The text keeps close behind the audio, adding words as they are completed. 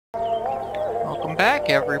Welcome back,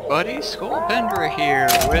 everybody. Scolo here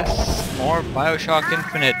with more BioShock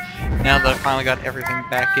Infinite. Now that I finally got everything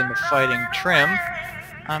back into fighting trim,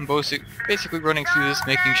 I'm basically running through this,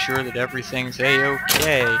 making sure that everything's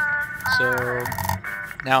a-okay. So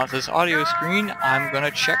now at this audio screen, I'm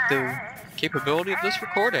gonna check the capability of this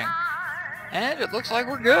recording, and it looks like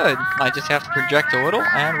we're good. I just have to project a little,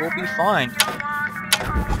 and we'll be fine.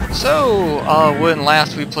 So, when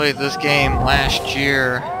last we played this game last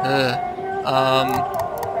year,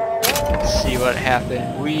 let's see what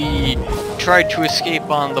happened. We tried to escape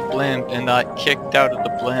on the blimp and got kicked out of the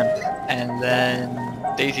blimp, and then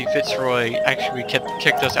Daisy Fitzroy actually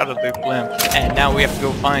kicked us out of the blimp, and now we have to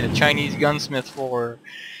go find a Chinese gunsmith for,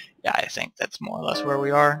 yeah, I think that's more or less where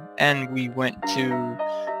we are. And we went to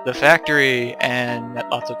the factory and met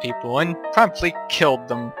lots of people and promptly killed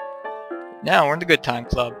them. Now we're in the good time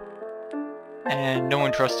club. And no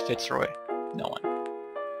one trusts Fitzroy. No one.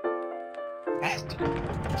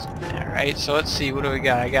 Alright, so let's see, what do we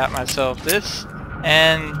got? I got myself this,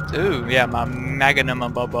 and, ooh, yeah, my magnum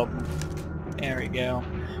bubble. There we go.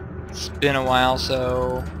 It's been a while,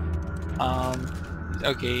 so,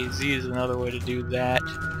 okay, Z is another way to do that.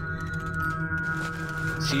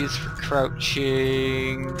 C is for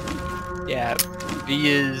crouching. Yeah, V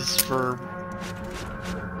is for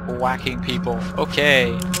whacking people.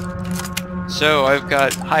 Okay. So, I've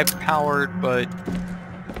got high-powered, but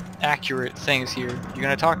accurate things here. You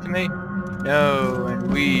gonna talk to me? No,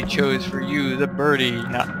 and we chose for you the birdie,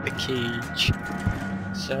 not the cage.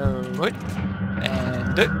 So, what?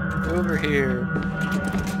 And over here.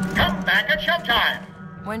 Come back at showtime!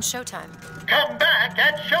 When's showtime? Come back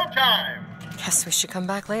at showtime! Guess we should come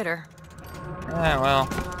back later. Ah, well,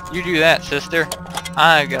 you do that, sister.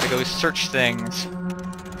 I gotta go search things.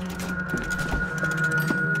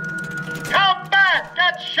 Come back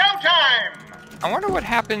at showtime! I wonder what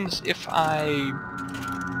happens if I...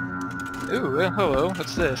 Ooh, hello,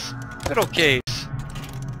 what's this? Fiddle case.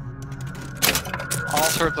 All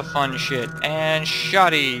sorts of fun shit. And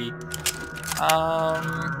shoddy.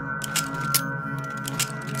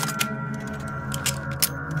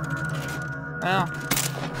 Well,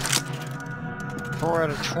 4 out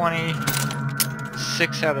of 20,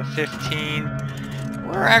 6 out of 15.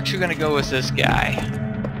 We're actually gonna go with this guy.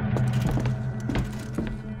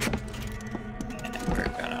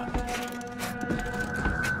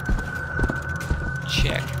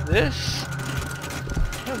 Check this.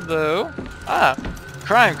 Hello. Ah,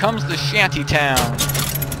 crime comes to Shantytown.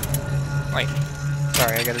 Wait,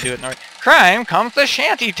 sorry, I gotta do it in the right. Crime comes to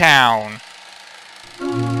Shantytown.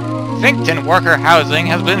 Finkton worker housing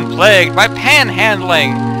has been plagued by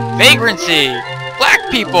panhandling, vagrancy, black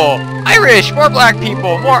people, Irish, more black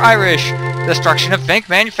people, more Irish, destruction of Fink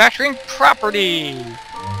manufacturing property.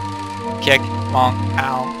 Kick, bonk,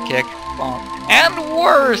 ow, kick, bonk, and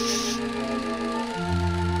worse.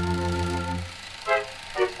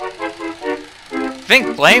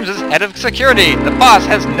 Fink blames his head of security. The boss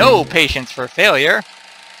has no patience for failure.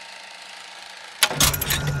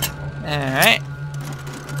 Alright.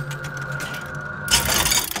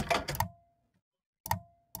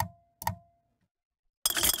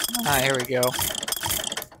 Ah, here we go.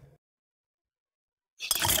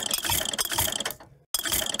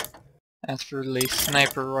 That's for the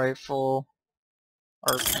sniper rifle,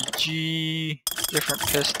 RPG, different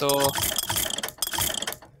pistol.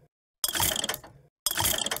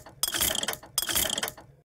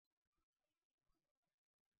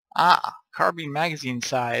 Ah, carbine magazine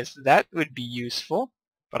size. That would be useful,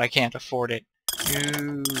 but I can't afford it.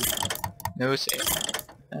 No sale.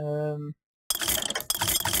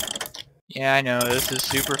 Yeah, I know, this is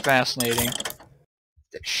super fascinating.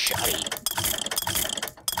 The shoddy.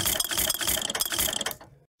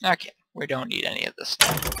 Okay, we don't need any of this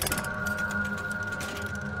stuff.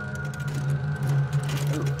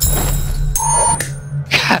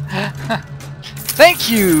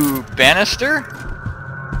 Thank you, Bannister!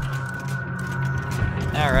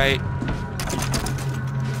 Alright.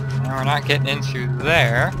 Now we're not getting in through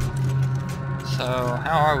there. So,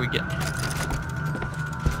 how are we getting?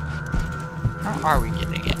 How are we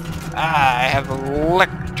getting in? Ah, I have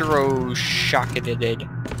electroshocked.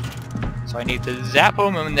 So I need to zap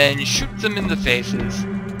them and then shoot them in the faces.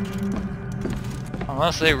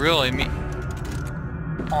 Unless they really mean...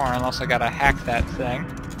 Or unless I gotta hack that thing.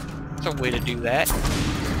 There's a way to do that.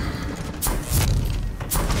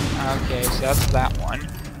 Okay, so that's that one.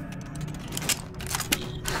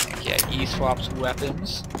 Okay, E swaps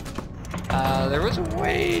weapons. There was a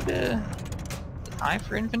way to... I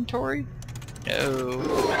for inventory? No.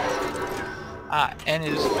 Ah, N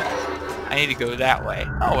is... I need to go that way.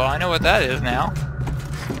 Oh, well, I know what that is now.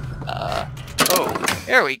 Oh.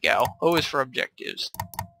 There we go. O is for objectives.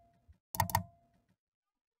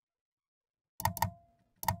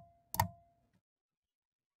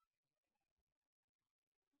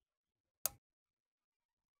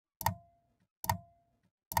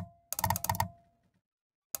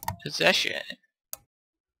 Possession.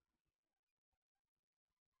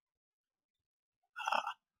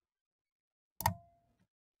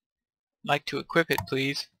 Like to equip it,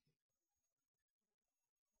 please.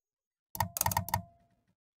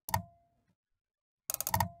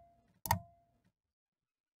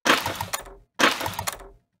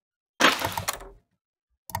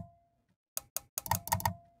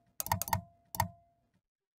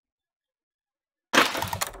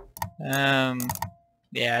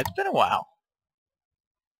 Yeah, it's been a while.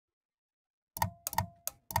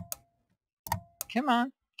 Come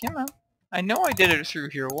on, come on. I know I did it through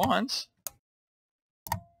here once.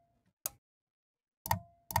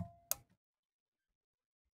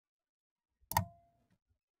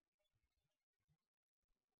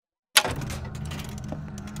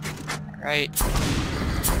 Right.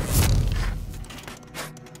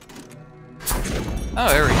 Oh,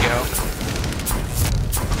 there we go.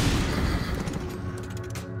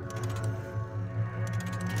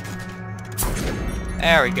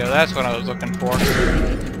 There we go, that's what I was looking for.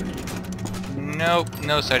 Nope,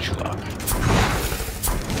 no such luck.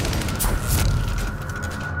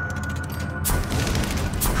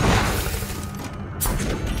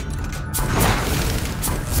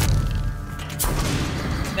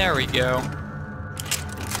 There we go.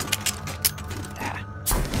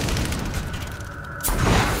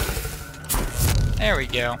 There we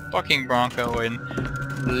go. Bucking Bronco and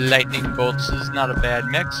lightning bolts is not a bad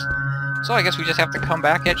mix. So I guess we just have to come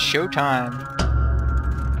back at showtime.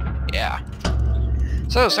 Yeah.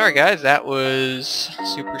 So, sorry guys, that was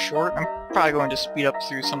super short. I'm probably going to speed up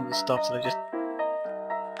through some of the stuff that I just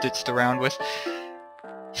ditzed around with.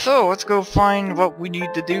 So, let's go find what we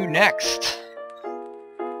need to do next.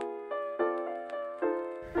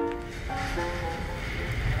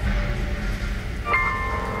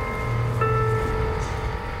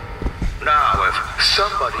 Now, if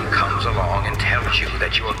somebody comes along and tells you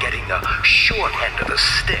that you are getting the short end of the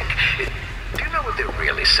stick, do you know what they're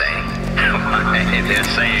really saying? They're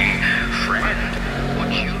saying, friend,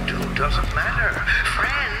 what you do doesn't matter.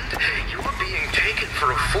 Friend, you're being taken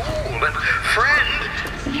for a fool. And friend,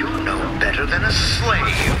 you're no better than a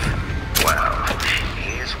slave. Well,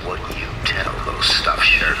 here's what you tell those stuffed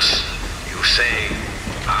shirts. You say,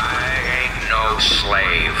 I ain't no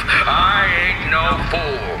slave. I ain't no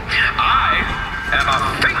fool. I am a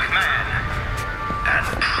think man. And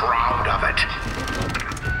proud of it.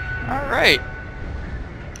 Alright.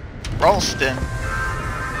 Ralston.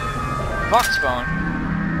 Voxphone.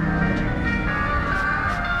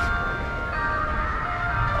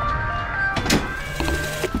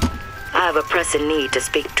 I have a pressing need to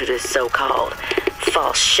speak to this so-called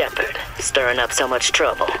false shepherd, stirring up so much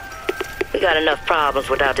trouble. We got enough problems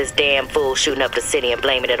without this damn fool shooting up the city and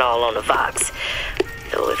blaming it all on the Vox.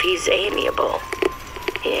 Though if he's amiable,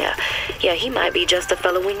 yeah, he might be just the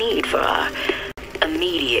fellow we need for our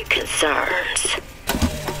immediate concerns.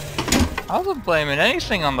 I wasn't blaming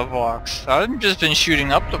anything on the Vox. I've just been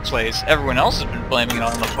shooting up the place. Everyone else has been blaming it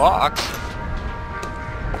on the Vox.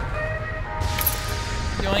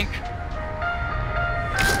 Yoink.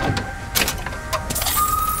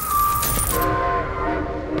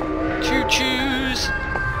 Choo-choos!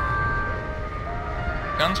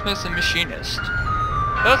 Gunsmith and Machinist.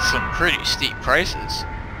 That's some pretty steep prices.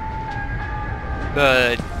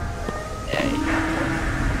 But...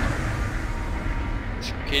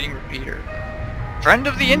 Reciprocating repeater. Friend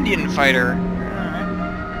of the Indian fighter.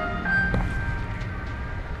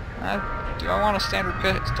 Alright. Do I want a standard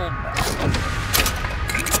pistol? No.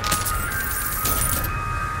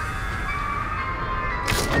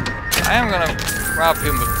 I am gonna rob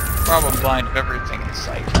him blind of everything in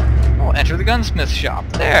sight. I'll enter the gunsmith shop.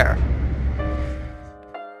 There!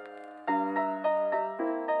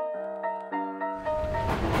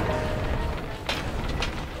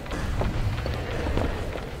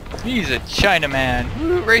 He's a Chinaman.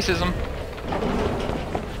 Woo, racism.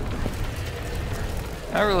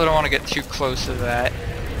 I really don't want to get too close to that.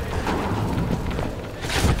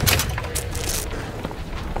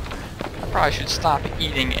 Probably should stop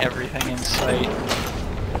eating everything in sight.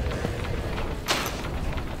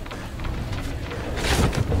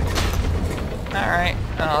 Alright,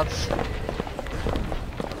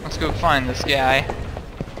 let's go find this guy.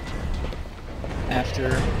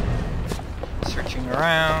 After searching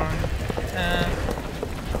around.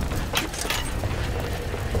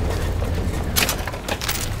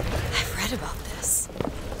 I've read about this.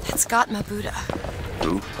 Gautama Buddha,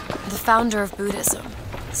 Who? the founder of Buddhism,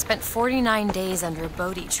 spent 49 days under a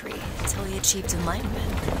Bodhi tree until he achieved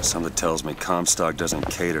enlightenment. Something tells me Comstock doesn't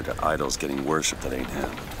cater to idols getting worshipped that ain't him.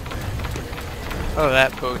 Oh,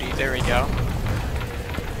 that Bodhi. There we go.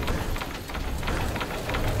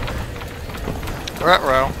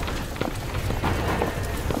 Ruh-roh.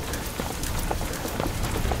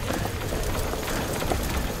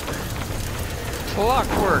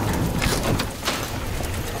 Clockwork.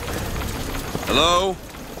 Hello?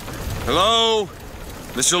 Hello?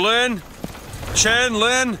 Mr. Lin? Chen,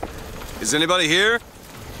 Lin? Is anybody here?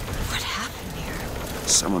 What happened here?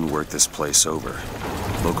 Someone worked this place over.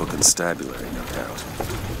 Local constabulary, no doubt.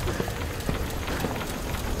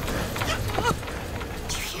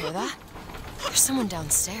 Do you hear that? There's someone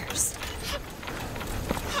downstairs.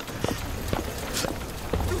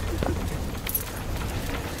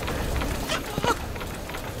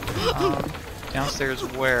 Downstairs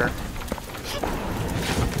where?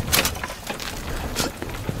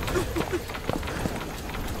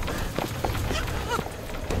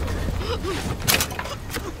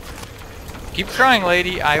 Keep trying,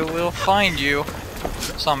 lady. I will find you.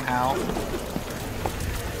 Somehow.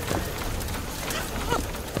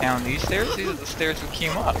 Down these stairs? These are the stairs we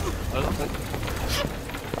came up. Wasn't it?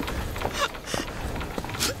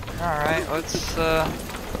 Alright, let's go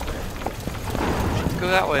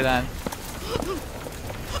that way then.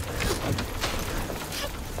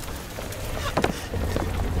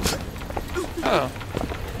 Oh,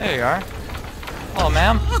 there you are. Hello,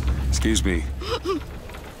 ma'am. Excuse me.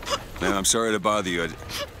 Ma'am, I'm sorry to bother you.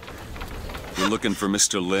 You're looking for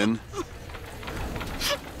Mr. Lin?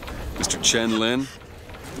 Mr. Chen Lin?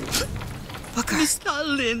 Booker. Mr.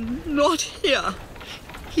 Lin, not here.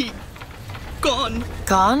 He gone.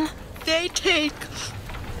 Gone? They take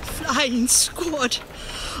flying squad.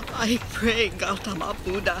 I pray, Gautama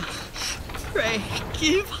Buddha. Pray,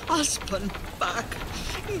 give husband back.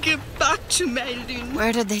 Give back to Maylin.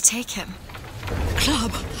 Where did they take him?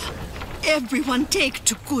 Club. Everyone take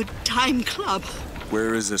to Good Time Club.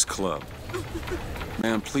 Where is this club?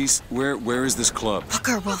 Ma'am, please, where is this club?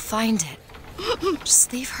 Booker, we'll find it.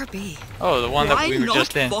 Just leave her be. Oh, the one that we were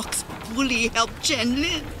just in. Why not Fox Bully help Chen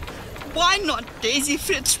Lin? Why not Daisy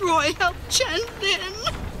Fitzroy help Chen Lin?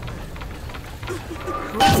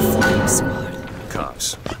 Who are the flying squad?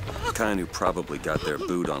 Cops. The kind who probably got their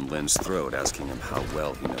boot on Lin's throat asking him how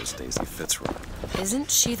well he knows Daisy Fitzroy.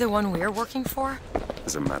 Isn't she the one we're working for?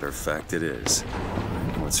 As a matter of fact, it is.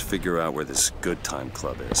 Let's figure out where this Good Time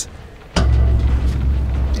Club is.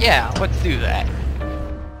 Yeah, let's do that.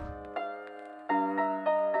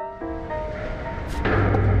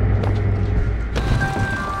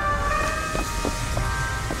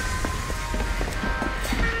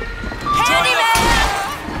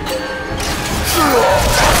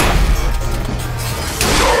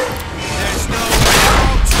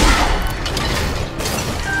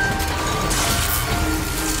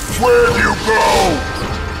 Where'd you go?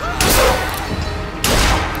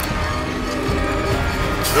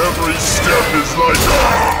 Every step is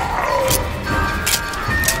like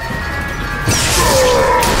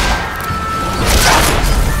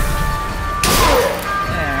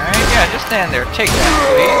Alright, yeah, just stand there. Take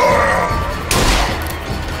that,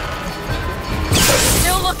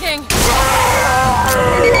 Still looking. please.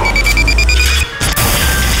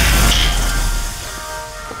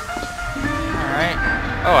 Alright.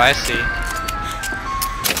 Oh, I see.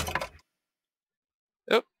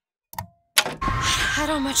 Oop. I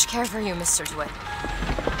don't much care for you, Mr. DeWitt.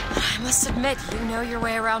 I must admit, you know your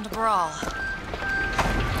way around a brawl.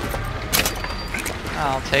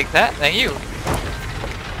 I'll take that. Thank you.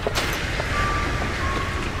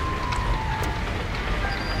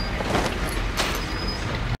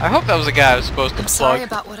 I hope that was the guy I was supposed to I'm plug. sorry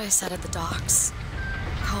about what I said at the docks.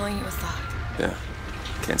 Calling you a thug. Yeah.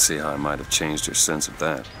 Can't see how I might have changed your sense of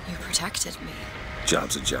that. You protected me.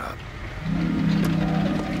 Job's a job.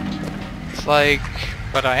 It's like,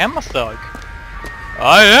 but I am a thug.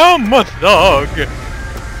 I am a thug!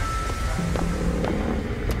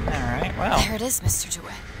 Alright, well. There it is, Mr.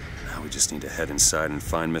 DeWitt. Now we just need to head inside and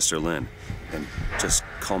find Mr. Lin. And just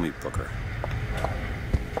call me Booker.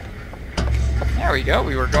 There we go.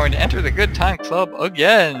 We were going to enter the Good Time Club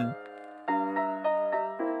again.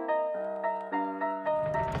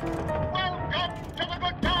 Welcome to the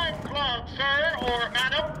Good Time Club, sir or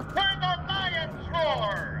madam, where the lions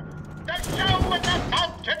roar. The show is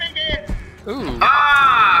about to begin. Ooh.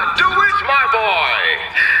 Ah, DeWitt, my boy!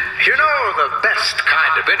 You know, the best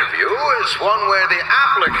kind of interview is one where the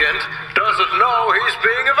applicant doesn't know he's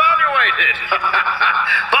being evaluated.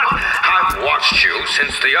 But I've watched you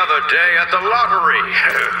since the other day at the lottery.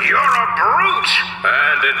 You're a brute.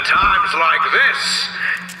 And in times like this,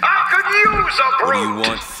 I could use a brute. What do you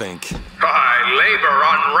want, Fink? Labor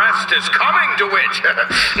unrest is coming to it.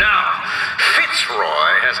 Now,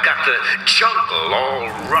 Fitzroy has got the jungle all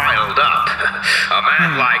riled up. A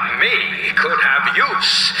man like me could have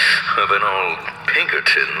use of an old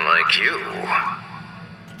Pinkerton like you.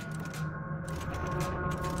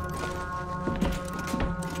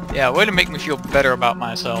 Yeah, way to make me feel better about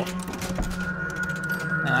myself.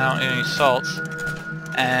 I don't need any salts.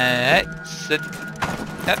 And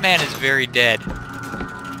that man is very dead.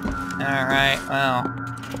 Alright, well.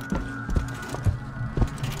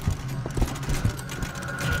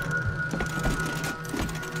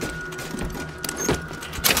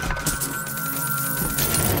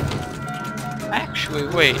 Actually,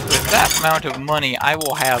 wait, with that amount of money, I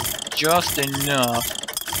will have just enough.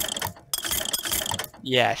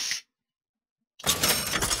 Yes.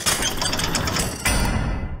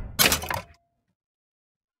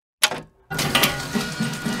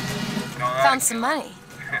 Found some money.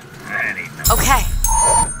 Okay.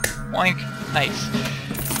 Boink. Nice.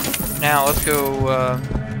 Now let's go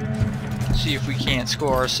see if we can't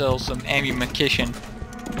score ourselves some ammunition.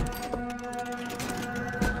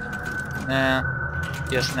 Nah,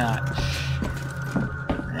 guess not.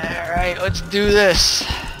 Alright, let's do this.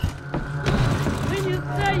 When you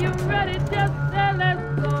say you're ready, just say let's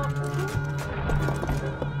go.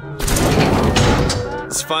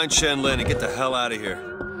 Let's find Shenlin and get the hell out of here.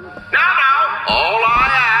 Now, all I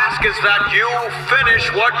ask is that you finish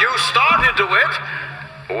what you started to it.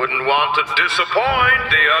 Wouldn't want to disappoint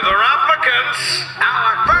the other applicants.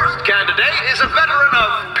 Our first candidate is a veteran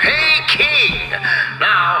of Peking.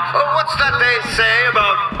 Now, what's that they say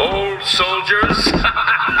about old soldiers?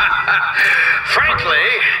 Frankly,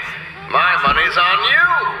 my money's on you.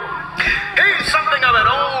 He's something of an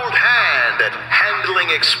old hand at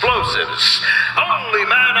handling explosives. Only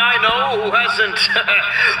man I know who hasn't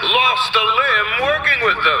lost a limb working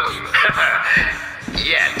with them.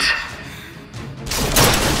 Yet.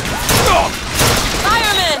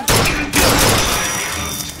 Fireman!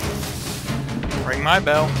 Ring my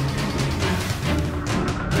bell.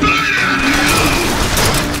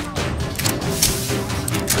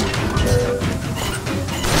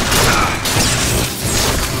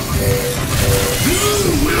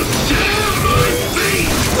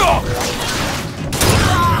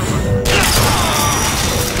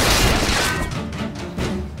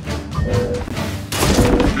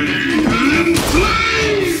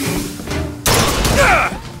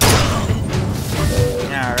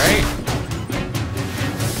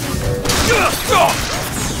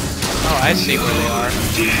 Oh, I see where they are.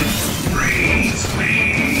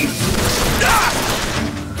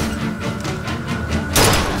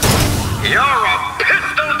 You're a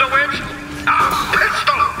pistol, DeWitt! A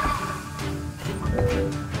pistol!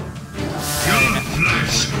 Your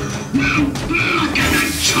flesh will blacken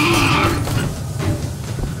and char!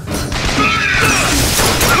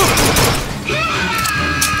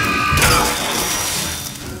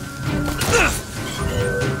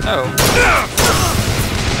 Oh.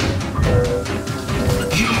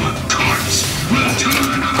 Your corpse will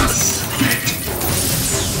turn on spit!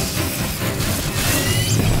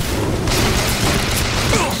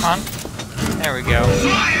 Come on. There we go.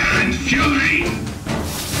 Fire and fury!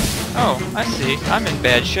 Oh, I see. I'm in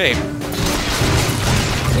bad shape.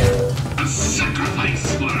 A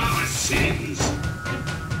sacrifice for our sins!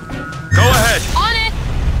 Go ahead! On it!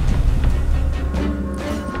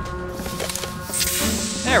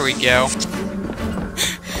 There we go.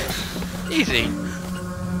 Easy.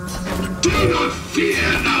 Do not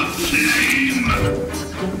fear the flame!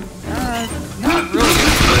 Not really.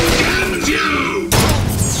 Against you!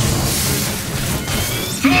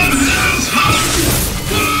 From hell's heart!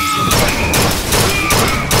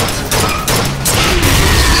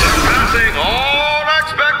 Surpassing all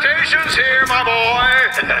expectations here, my boy.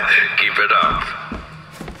 Keep it up.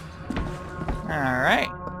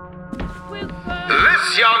 Alright.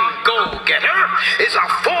 This young go-getter is a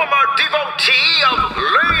former devotee of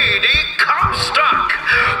Lady Comstock.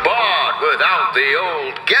 But without the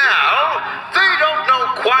old gal, they don't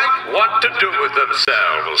know quite what to do with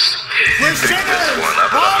themselves. Pick this one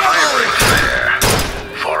up at a hiring fair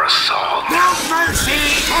for a song. No mercy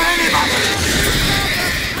for anybody!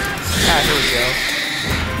 Ah, here we go.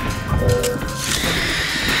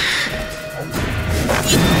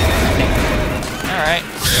 Alright.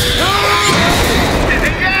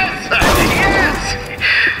 Yes! Yes!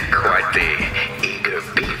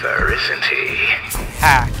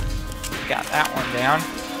 Ha! Got that one down.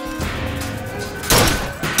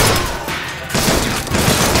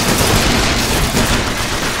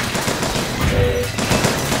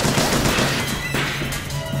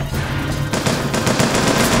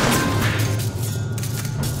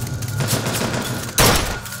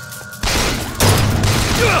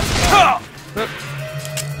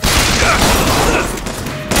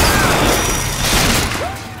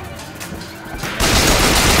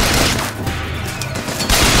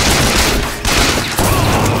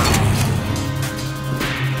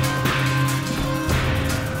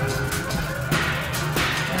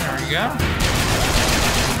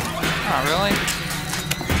 Oh, really?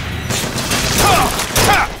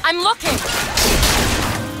 I'm looking!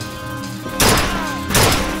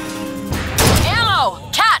 Ammo!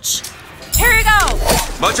 Catch! Here you go!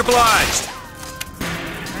 Much obliged!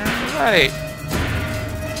 Alright.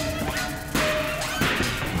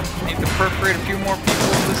 Need to perforate a few more people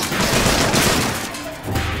with this.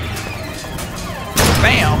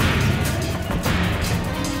 Bam!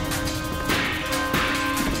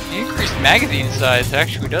 The increased magazine size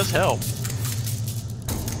actually does help.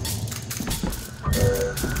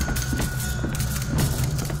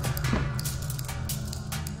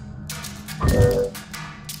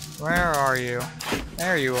 Where are you?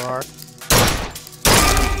 There you are.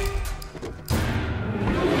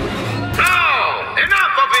 Now,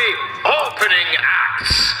 enough of the opening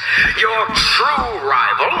acts. Your true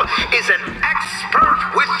rival is an expert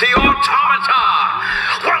with the automata.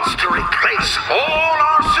 Wants to replace all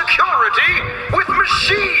our security with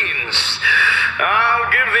machines. I'll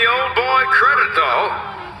give the old boy credit, though.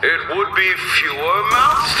 It would be fewer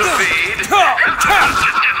mouths to feed.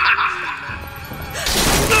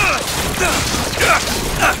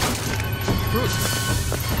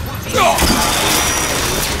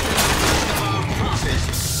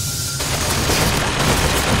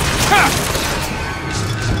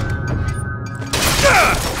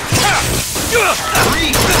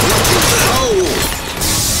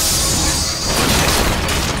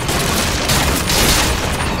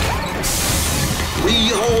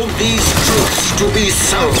 We hold these truths to be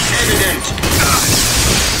self-evident.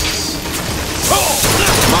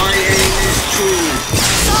 My aim is true.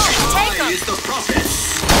 I is the prophet.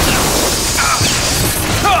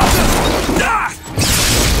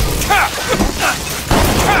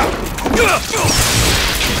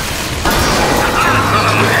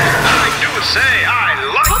 I do say I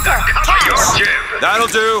like the cut of your jib. That'll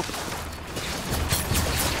do.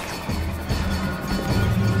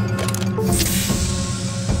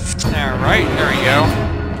 Alright, there we go.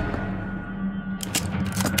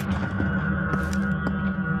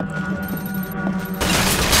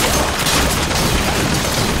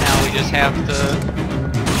 Now we just have to...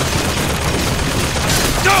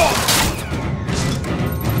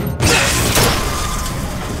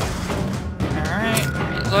 Alright,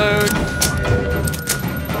 reload.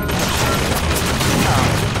 Oh,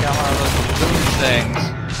 got one of those balloon things.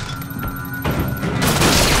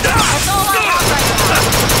 That's all I have right now!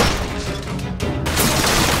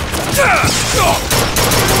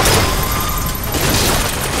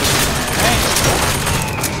 Alright.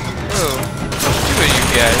 Ooh, two of you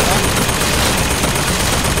guys, huh?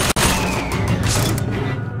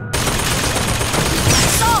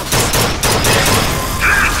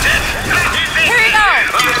 Here you go!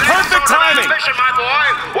 Perfect timing! Mission, my boy,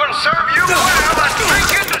 will serve you well at Drink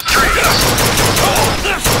Industries.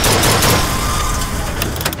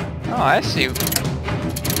 Oh, I see.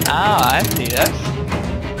 Ah, I see.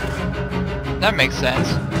 That makes sense.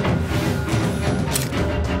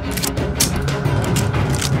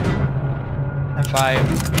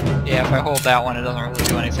 If I hold that one, it doesn't really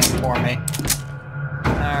do anything for me.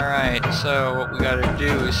 Alright, so what we gotta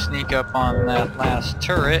do is sneak up on that last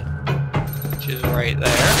turret, which is right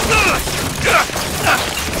there.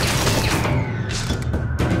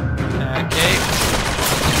 Okay.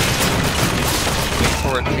 Wait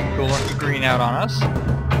for it to go green out on us.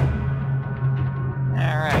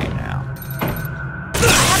 Alright, now. I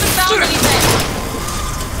haven't found anything!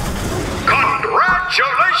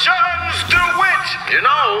 Congratulations, DeWitt! You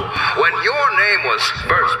know, when your name was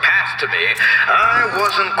first passed to me, I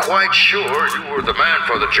wasn't quite sure you were the man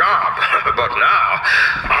for the job. But now,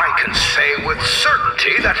 I can say with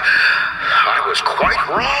certainty that I was quite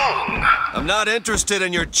wrong. I'm not interested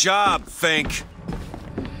in your job, Fink.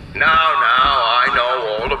 Now, I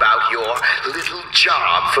know all about your little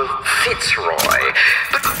job for Fitzroy.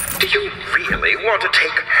 But do you really want to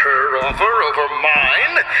take her offer over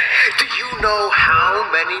mine? Do you know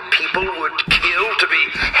how many people would kill to be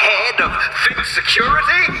head of Fitz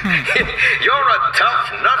Security? You're a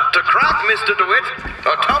tough nut to crack, Mr. DeWitt.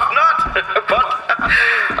 A tough nut. But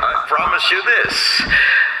I promise you this.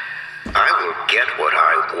 I will get what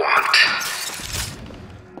I want.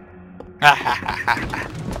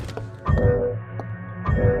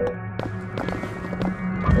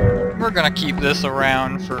 We're gonna keep this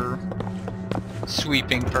around for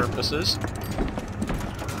sweeping purposes.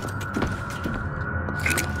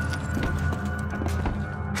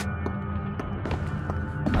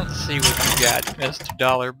 Let's see what you got, Mr.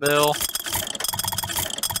 Dollar Bill.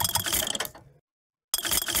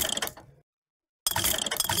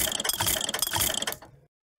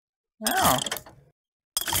 Oh.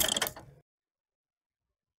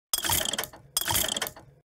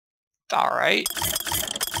 Alright.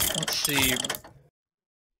 Let's see.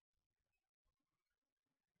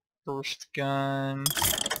 Burst gun.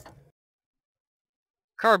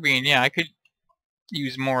 Carbine, yeah, I could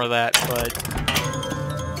use more of that, but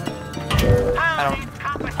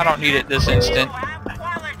I don't need it this instant.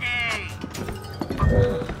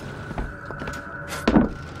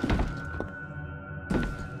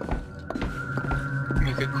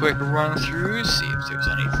 Make a quick run through, see if there's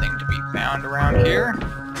anything to be found around here.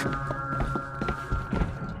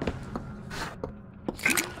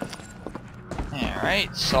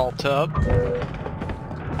 Alright, salt tub.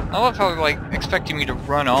 I love how like expecting me to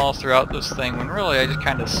run all throughout this thing when really I just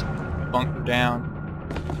kind of bunker down.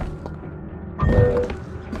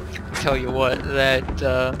 Tell you what, that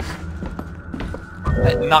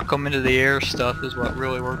knock them into the air stuff is what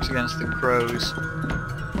really works against the crows.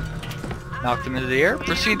 Knock them into the air,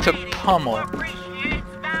 proceed to pummel.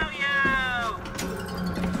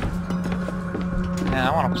 Yeah,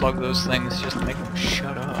 I want to plug those things just to make them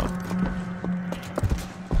shut up.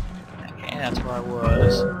 Okay, that's where I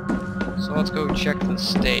was. So let's go check the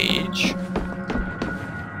stage.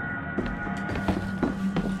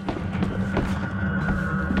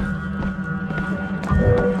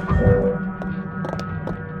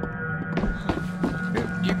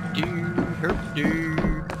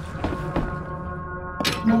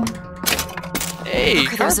 Hey,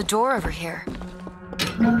 look, there's a door over here. I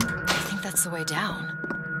think that's the way down.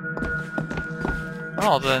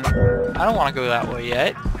 Well then, I don't want to go that way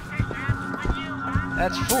yet.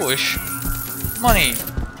 That's foolish. Money!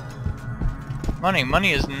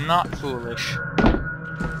 Money is not foolish.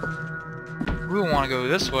 We want to go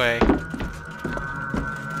this way.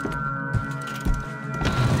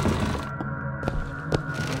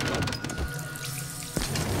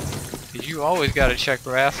 Because you always gotta check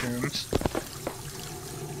bathrooms.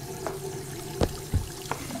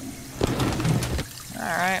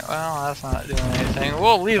 Alright, well, that's not doing anything.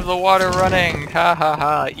 We'll leave the water running! Ha ha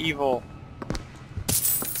ha, evil.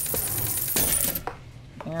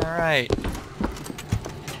 Alright. The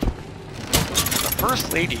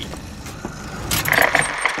First Lady.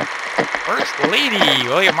 First Lady!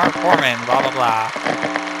 William Mark Foreman, blah blah blah.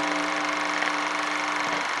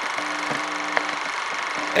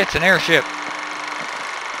 It's an airship.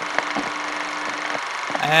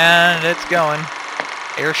 And it's going.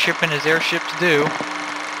 Airshipping as airships do.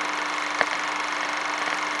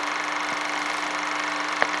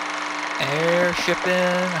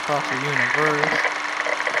 Airshipping across the universe.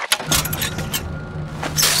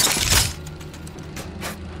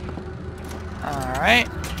 Alright.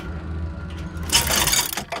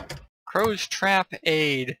 Crow's Trap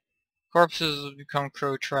Aid. Corpses will become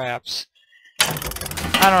crow traps.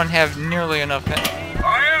 I don't have nearly enough...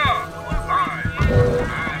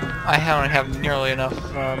 I don't have nearly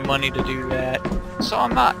enough money to do that. So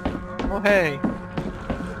I'm not... Oh hey.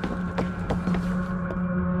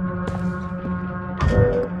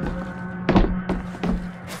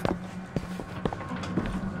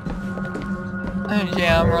 And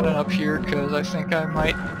yeah, I'm running up here because I think I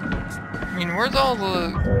might... I mean, where's all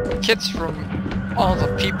the kits from all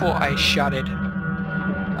the people I shotted?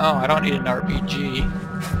 Oh, I don't need an RPG.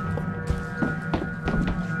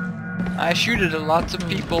 I shooted at lots of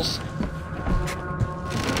peoples.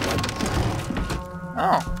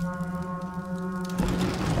 Oh.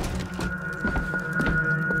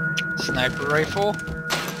 Sniper rifle.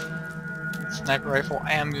 Sniper rifle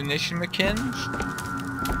ammunition McKins.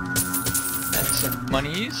 And some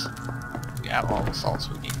monies. We have all the salts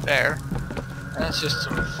we need there. And it's just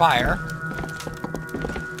some fire.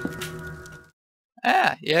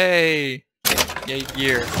 Ah, yay! Yay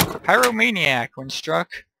gear. Pyromaniac. When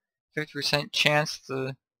struck, 50% chance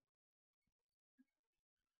to...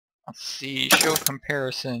 Let's see, show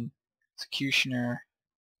comparison. Executioner.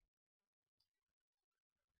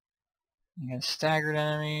 Against staggered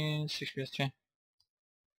enemies, 6 PS2.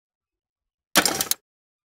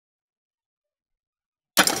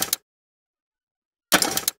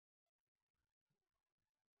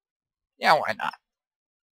 Yeah, why not?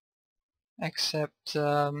 Except,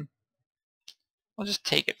 we'll just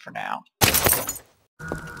take it for now.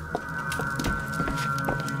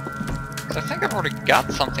 Because I think I've already got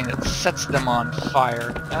something that sets them on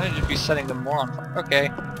fire. I need to be setting them more on fire. Okay.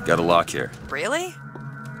 Got a lock here. Really?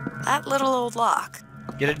 That little old lock.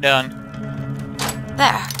 Get it done.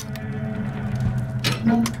 There.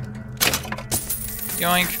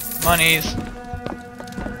 Yoink. Monies.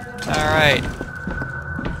 Alright.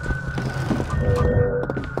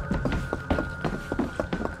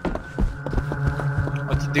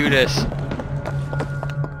 Let's do this.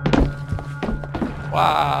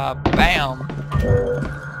 Wow, bam!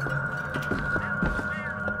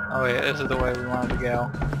 Oh yeah, this is the way we wanted to go.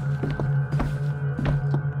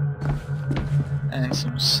 And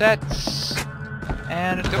some sets,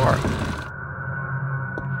 and a door.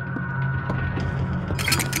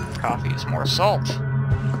 Coffee is more salt.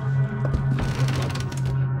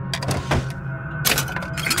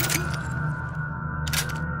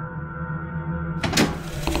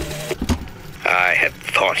 I had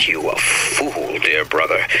thought you a fool, dear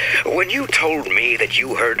brother, when you told me that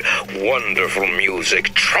you heard wonderful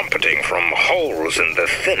music trumpeting from holes in the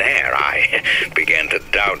thin air. I began to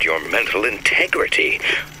doubt your mental integrity.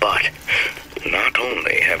 But not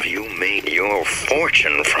only have you made your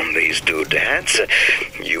fortune from these doodads,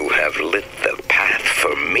 you have lit the path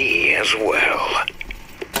for me as well.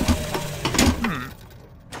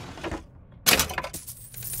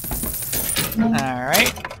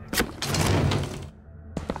 Alright.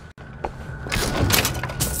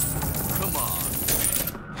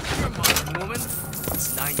 Come on, woman. It's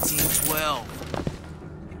 1912.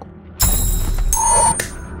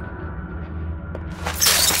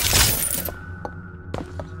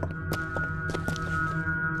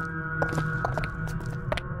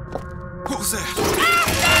 What was that?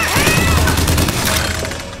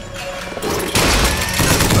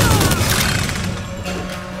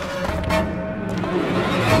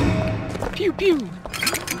 Pew pew.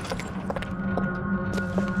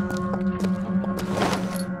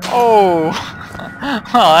 Oh,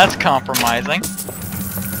 well, that's compromising.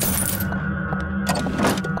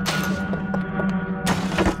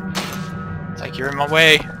 It's like you're in my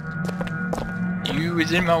way. You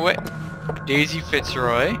is in my way. Daisy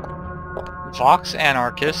Fitzroy, Vox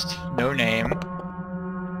Anarchist, no name.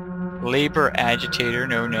 Labor Agitator,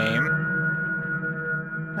 no name.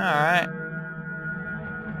 Alright.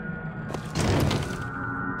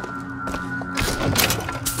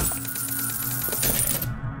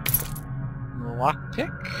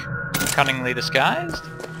 Lockpick, cunningly disguised.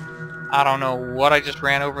 I don't know what I just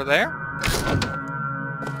ran over there.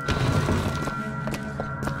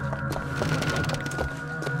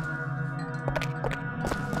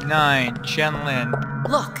 Nine, Chen-Lin.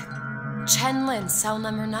 Look. Chen-Lin, cell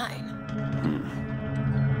number 9.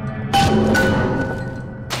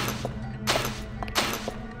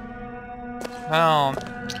 Oh.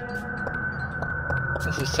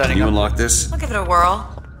 This is setting You up. unlock this? I'll give it a whirl.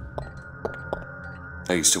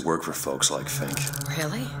 I used to work for folks like Fink.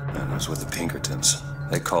 Really? And I was with the Pinkertons.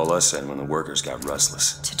 They call us in when the workers got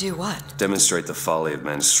restless. To do what? Demonstrate the folly of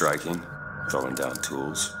men striking, throwing down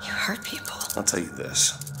tools. You hurt people. I'll tell you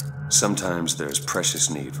this. Sometimes there's precious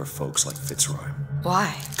need for folks like Fitzroy.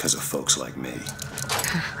 Why? Because of folks like me.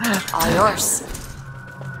 All yours.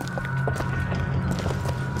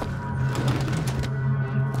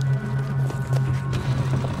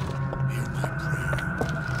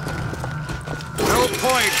 No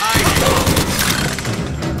point hiding.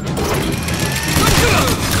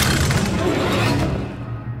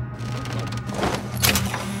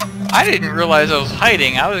 I didn't realize I was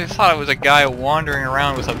hiding. I thought it was a guy wandering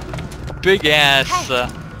around with a big ass.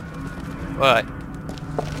 What?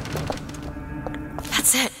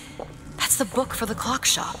 That's it. That's the book for the clock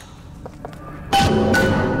shop.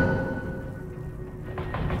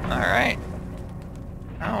 Alright.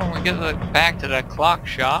 Now when we get back to the clock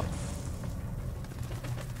shop.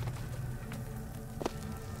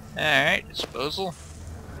 Alright, disposal.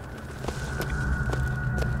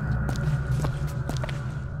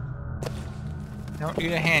 Don't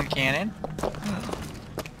need a hand cannon.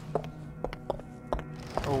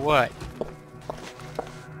 Or what?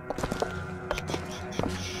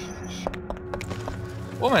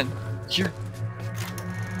 Woman, you're...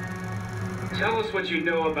 Tell us what you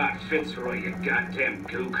know about Fitzroy, you goddamn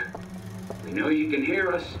kook. We know you can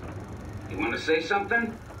hear us. You want to say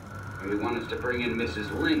something? Or you want us to bring in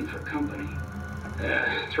Mrs. Lynn for company?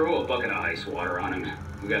 Throw a bucket of ice water on him.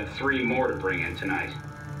 We got 3 more to bring in tonight.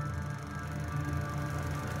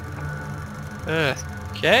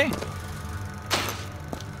 Okay.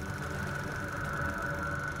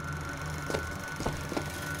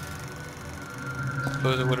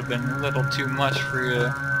 Suppose it would have been a little too much for you.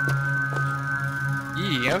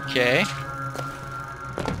 Yee, okay.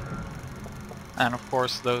 And of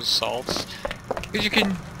course those salts. Because you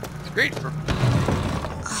can... It's great for...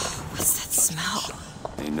 Oh, what's that smell?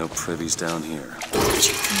 Ain't no privies down here. Did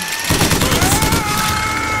you think?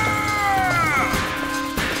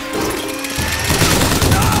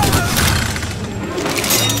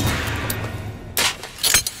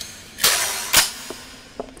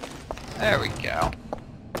 There we go.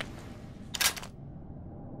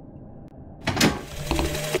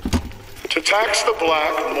 To tax the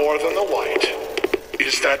black more than the white,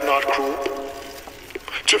 is that not cruel?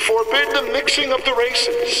 To forbid the mixing of the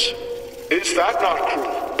races, is that not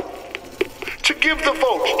cruel? To give the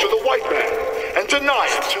vote to the white man and deny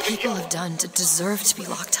it to the People have done to deserve to be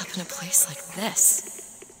locked up in a place like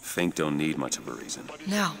this. Fink don't need much of a reason.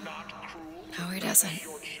 No. No, he doesn't.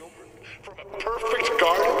 from a perfect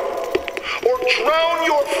garden? Or drown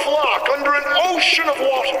your flock under an ocean of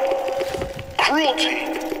water?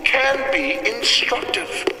 Cruelty can be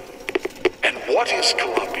instructive. And what is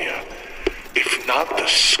Columbia, if not the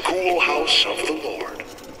schoolhouse of the Lord?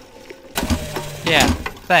 Yeah,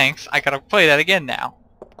 thanks. I gotta play that again now.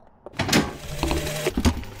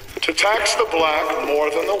 To tax the black more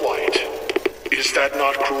than the white, is that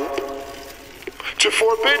not cruel? To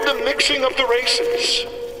forbid the mixing of the races,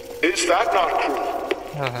 is that not cruel?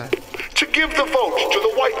 To give the vote to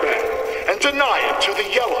the white man and deny it to the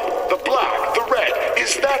yellow, the black, the red,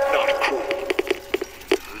 is that not cruel?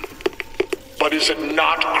 But is it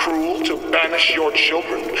not cruel to banish your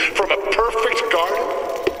children from a perfect garden?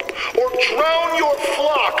 Or drown your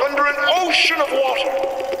flock under an ocean of water?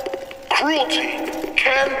 Cruelty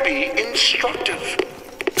can be instructive.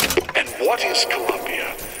 And what is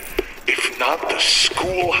Columbia, if not the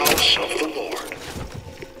schoolhouse of the Lord?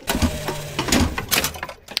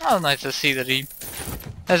 Oh, nice to see that he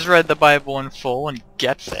has read the Bible in full and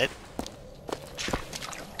gets it.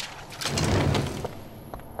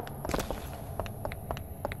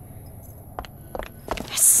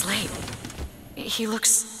 Slade. He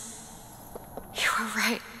looks... You were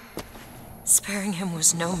right. Sparing him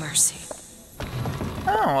was no mercy.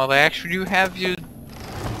 Oh, well, they actually do have you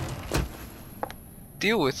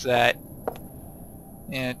deal with that.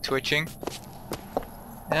 Yeah, twitching.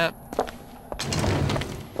 Yep.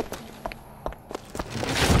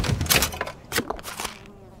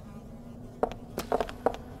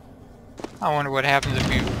 I wonder what happens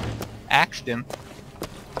if you axed him.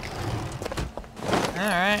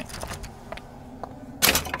 Alright.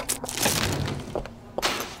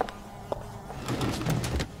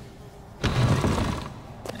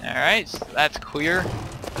 Alright, so that's clear.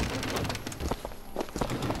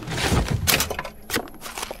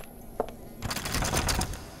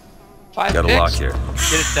 Five Got a picks. lock here.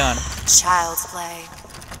 Get it done. Child's play.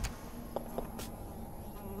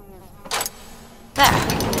 There.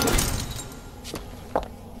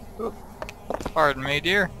 Oop. Pardon me,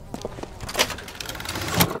 dear.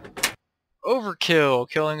 Overkill.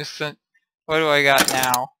 Killing a... What do I got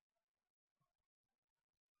now?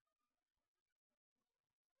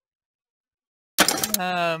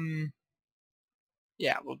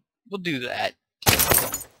 Yeah, we'll do that.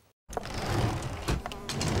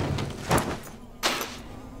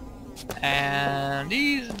 And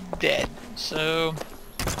he's dead. So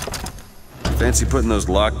Fancy putting those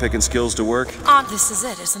lock-picking skills to work? This is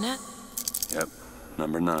it, isn't it? Yep,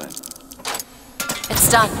 number 9. It's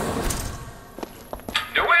done.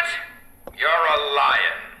 Do it? You're a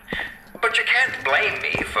lion. But you can't blame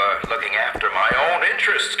me for looking after my own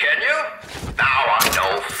interests, can you? Now I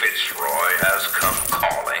know Fitzroy has come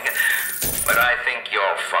calling, but I think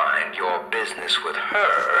you'll find your business with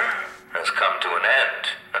her has come to an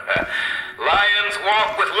end. Lions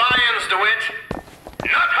walk with lions, DeWitt,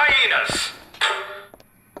 not hyenas.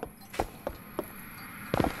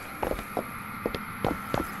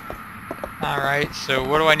 alright, so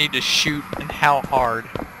what do I need to shoot and how hard?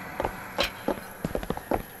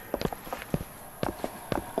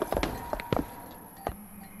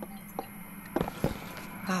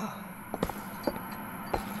 Oh.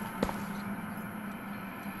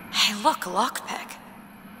 Hey, look, a lockpick.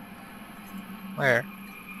 Where?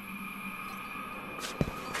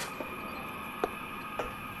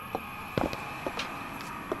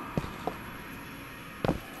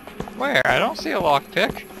 Where? I don't see a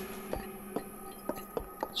lockpick.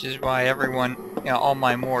 Which is why everyone, you know, all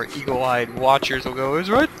my more eagle-eyed watchers will go, "It's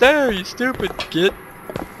right there, you stupid git."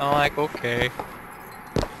 I'm like, okay.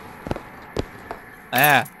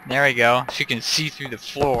 Ah, there we go. She can see through the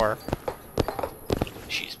floor.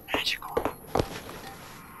 She's magical.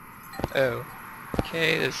 Oh.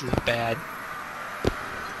 Okay, this is bad.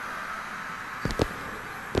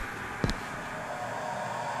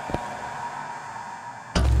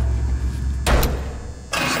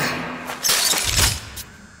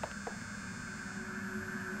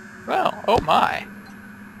 Well, oh my.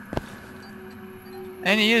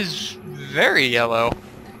 And he is very yellow.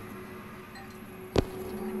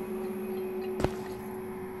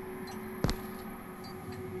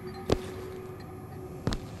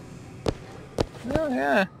 Oh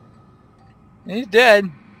yeah. He's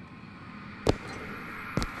dead.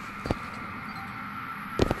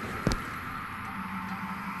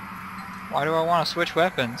 Why do I want to switch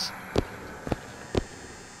weapons?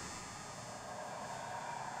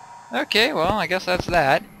 Okay, well, I guess that's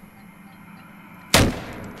that.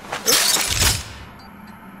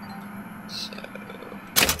 Oops.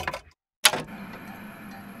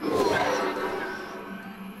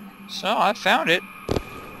 So I found it.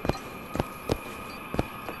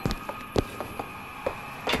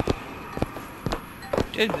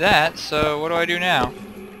 Did that, so what do I do now?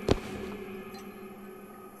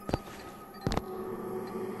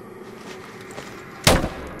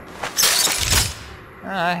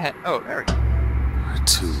 Oh, there we go. We're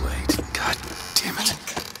too late. God damn it.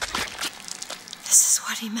 This is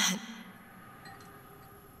what he meant.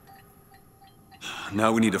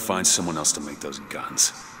 Now we need to find someone else to make those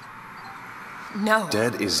guns. No.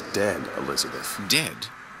 Dead is dead, Elizabeth. Dead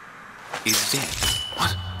is dead.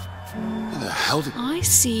 What? Where the hell did... I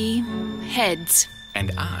see heads.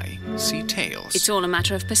 And I see tails. It's all a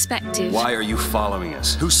matter of perspective. Why are you following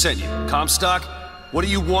us? Who sent you? Comstock? What do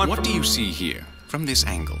you want? What do you see here, from this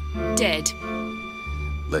angle? Dead.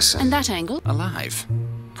 Listen. And that angle? Alive.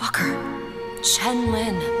 Booker. Chen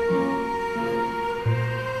Lin.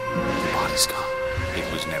 The body's gone. It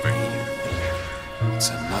was never here. It's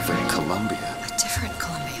another Columbia. A different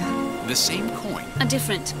Columbia. The same coin. A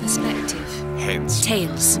different perspective. Heads.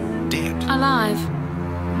 Tails. Dead. Alive.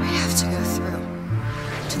 We have to go through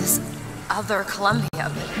to this other Columbia,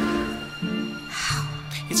 but how?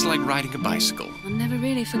 It's like riding a bicycle. One never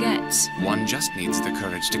really forgets. One just needs the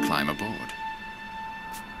courage to climb aboard.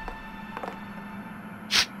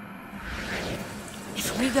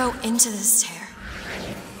 If we go into this tear,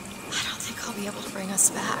 I don't think I'll be able to bring us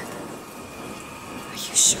back. Are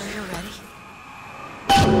you sure you're ready?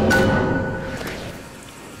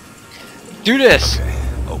 Do this! Okay,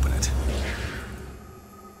 open it.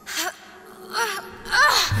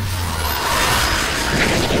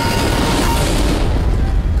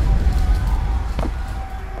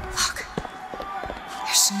 Look.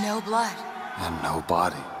 There's no blood. And no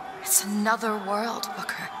body. It's another world,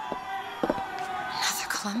 Booker. Another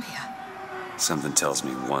Columbia. Something tells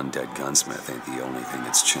me one dead gunsmith ain't the only thing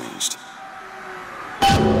that's changed.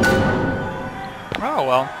 Oh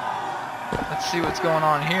well. Let's see what's going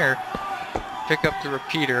on here. Pick up the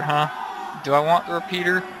repeater, huh? Do I want the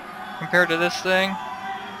repeater compared to this thing?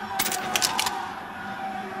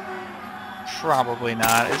 Probably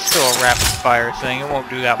not. It's still a rapid fire thing. It won't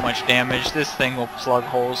do that much damage. This thing will plug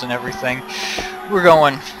holes and everything. We're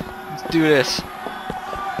going. Let's do this.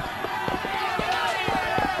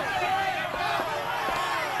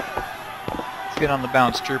 Let's get on the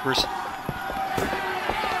bounce, troopers.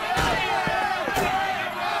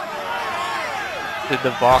 Did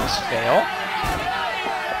the box fail?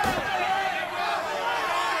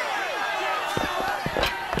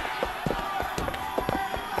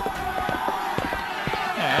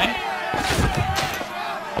 Alright.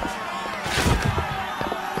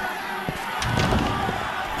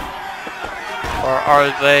 Or are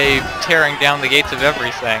they tearing down the gates of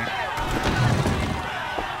everything?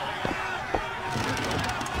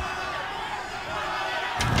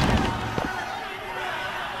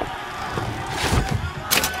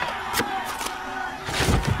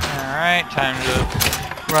 Alright, time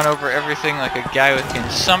to run over everything like a guy with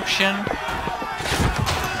consumption.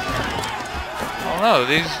 Oh no,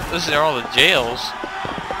 these are all the jails.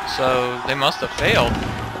 So they must have failed.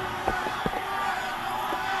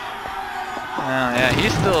 Oh yeah,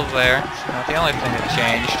 he's still there. It's not the only thing that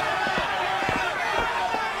changed.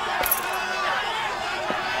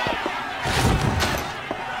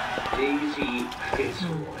 Daisy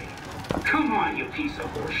Fitzroy. Come on, you piece of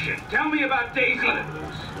horseshit. Tell me about Daisy. Cut him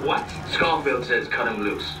loose. What? Schofield says cut him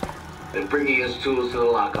loose. They're bringing his tools to the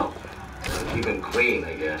lockup. Keep him clean,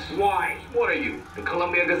 I guess. Why? What are you, the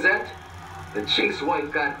Columbia Gazette? The chick's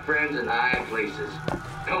wife got friends in high places.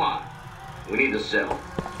 Come on. We need to settle.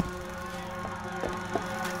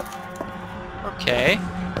 Okay.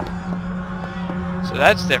 So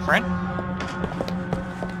that's different.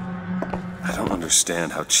 I don't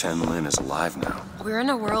understand how Chen Lin is alive now. We're in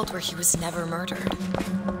a world where he was never murdered.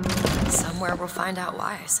 Somewhere we'll find out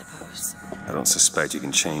why, I suppose. I don't suspect you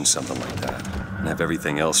can change something like that and have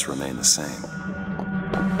everything else remain the same.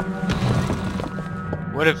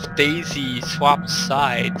 What if Daisy swapped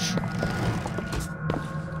sides?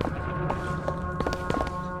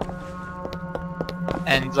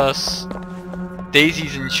 And thus,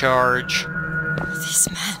 Daisy's in charge. These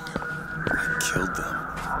men. I killed them.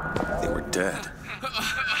 They were dead.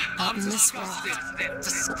 Not in this world.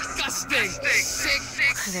 Disgusting! Sick!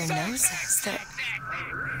 Look at their noses. They're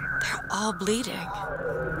all bleeding. Why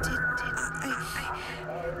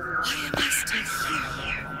am I still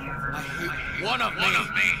here? I hate one of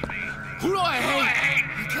me. Who do I hate?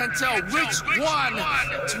 I can't tell which one.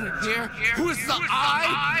 To here, who is the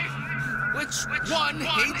I? Which one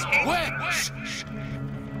hates which?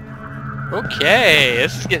 Okay,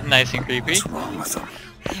 this is getting nice and creepy. What's wrong with them?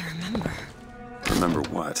 They remember. Remember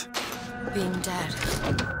what? Being dead.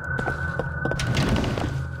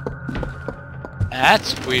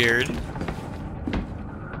 That's weird.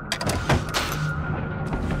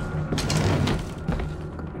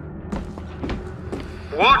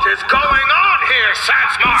 What is going on here,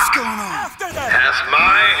 Sansmark? What's going on? As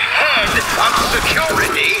my head of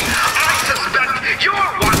security, I suspect you're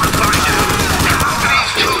one trying to how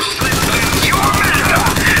these two slipped your man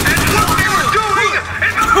and what they were doing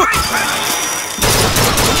in the basement.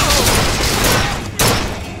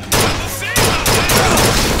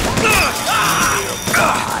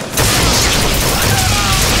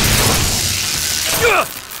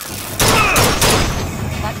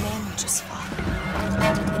 That man who just fought.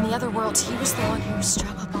 In the other world, he was the one who was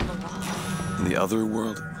strung up on the wall. In the other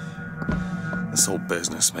world? This whole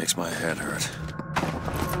business makes my head hurt.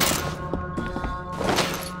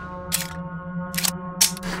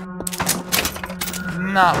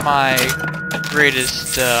 Not my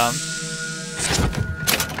greatest,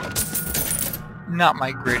 not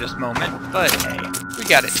my greatest moment, but hey, we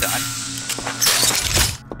got it done.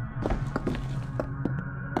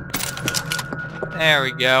 There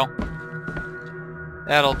we go.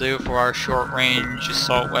 That'll do for our short-range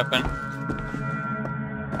assault weapon.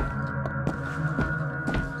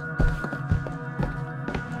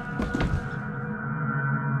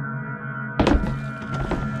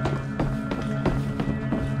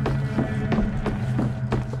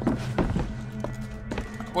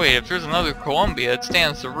 Wait, if there's another Columbia, it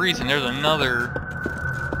stands to reason there's another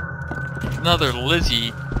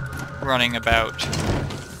Lizzie running about.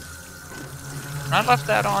 I left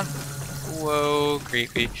that on. Whoa,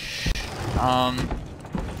 creepy.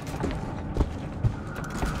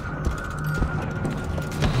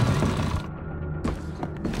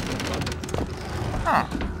 Huh.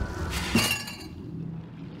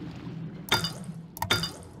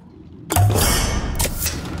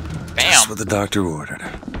 Bam. That's what the doctor ordered.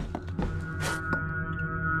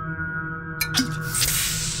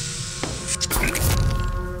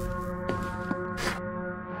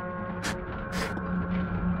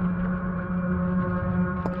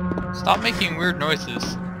 Stop making weird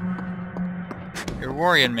noises. You're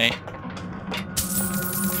worrying me.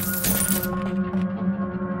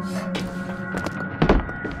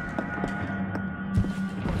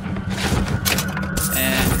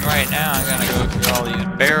 And right now I'm gonna go through all these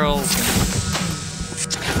barrels.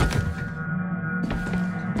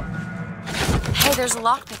 Hey, there's a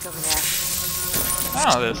lockpick over there.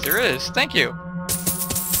 Oh, yes, there is. Thank you.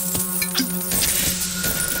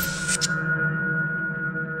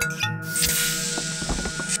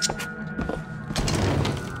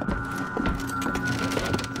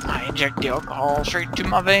 Inject the alcohol straight to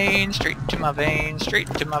my veins, straight to my veins, straight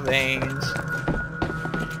to my veins.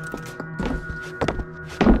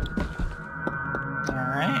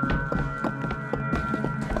 Alright.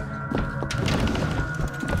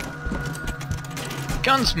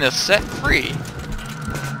 Gunsmith set free.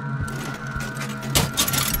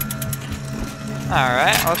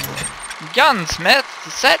 Alright, Gunsmith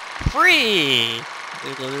set free!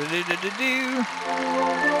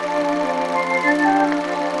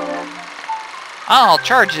 All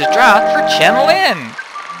charges dropped for Chen Lin.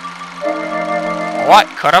 What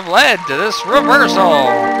could have led to this reversal?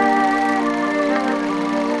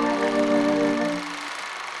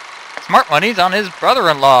 Smart money's on his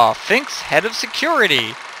brother-in-law, Fink's head of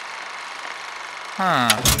security.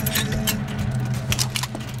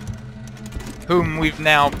 Whom we've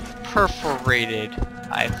now perforated,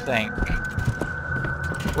 I think.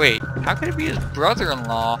 How could it be his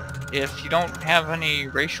brother-in-law if you don't have any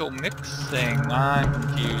racial mixing? I'm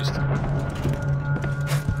confused.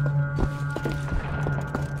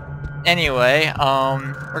 Anyway,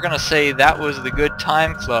 we're gonna say that was the Good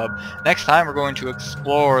Time Club. Next time we're going to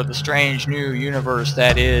explore the strange new universe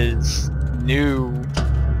that is new...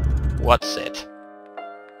 what's it?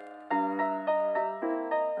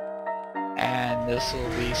 And this will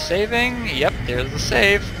be saving. Yep, there's the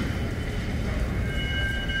save.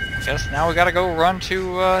 Guess now we gotta go run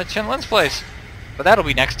to Chinlin's place. But that'll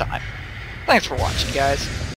be next time. Thanks for watching, guys.